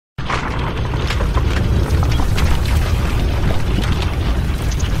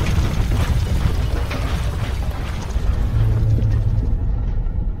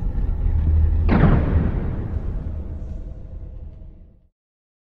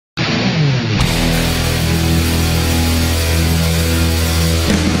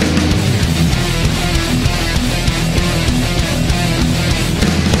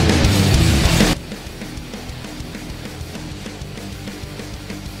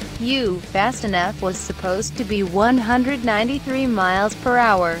Fast enough was supposed to be 193 miles per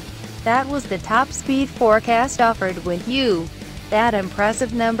hour. That was the top speed forecast offered when That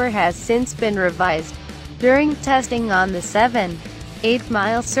impressive number has since been revised. During testing on the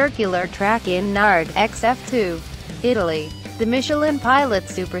 7.8-mile circular track in Nard, XF2, Italy, the Michelin Pilot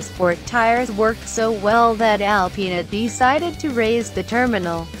Supersport tires worked so well that Alpina decided to raise the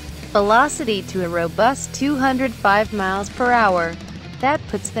terminal velocity to a robust 205 miles per hour. That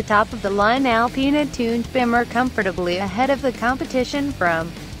puts the top-of-the-line Alpina-tuned Bimmer comfortably ahead of the competition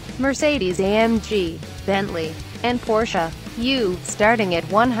from Mercedes-AMG, Bentley, and Porsche. Starting at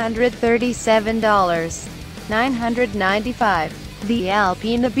 $137,995. The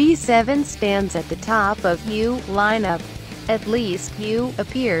Alpina B7 stands at the top of lineup. At least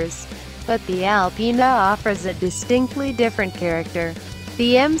appears. But the Alpina offers a distinctly different character.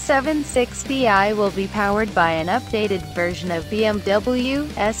 The M760i will be powered by an updated version of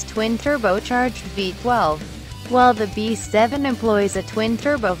BMW's twin-turbocharged V12, while the B7 employs a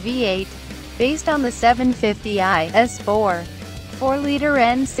twin-turbo V8, based on the 750i's 4.4-liter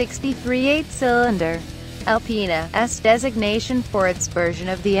N63 8-cylinder. Alpina's designation for its version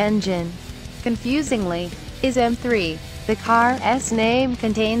of the engine, confusingly, is M3. The car's name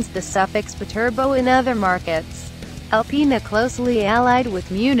contains the suffix Biturbo in other markets. Alpina, closely allied with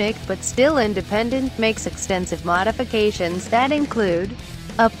Munich but still independent, makes extensive modifications that include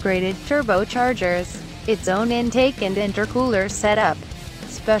upgraded turbochargers, its own intake and intercooler setup,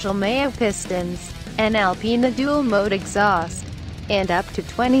 special Mayo pistons, an Alpina dual-mode exhaust, and up to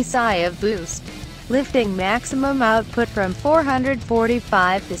 20 psi of boost, lifting maximum output from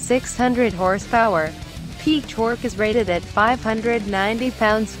 445 to 600 horsepower. Peak torque is rated at 590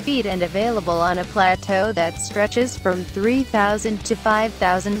 pounds-feet and available on a plateau that stretches from 3,000 to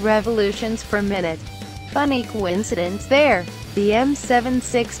 5,000 revolutions per minute. Funny coincidence there. The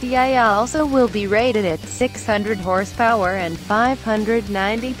M760i also will be rated at 600 horsepower and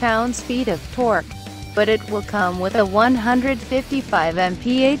 590 pounds-feet of torque, but it will come with a 155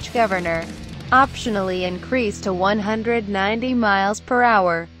 mph governor, optionally increased to 190 miles per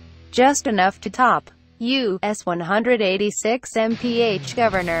hour, just enough to top US 186 mph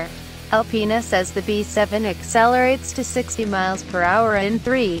governor. Alpina says the B7 accelerates to 60 miles per hour in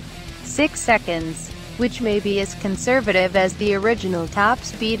 3.6 seconds, which may be as conservative as the original top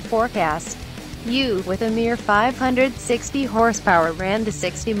speed forecast. With a mere 560 horsepower ran to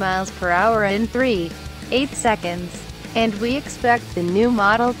 60 miles per hour in 3.8 seconds, and we expect the new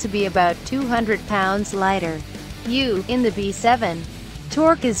model to be about 200 pounds lighter. In the B7,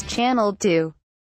 torque is channeled to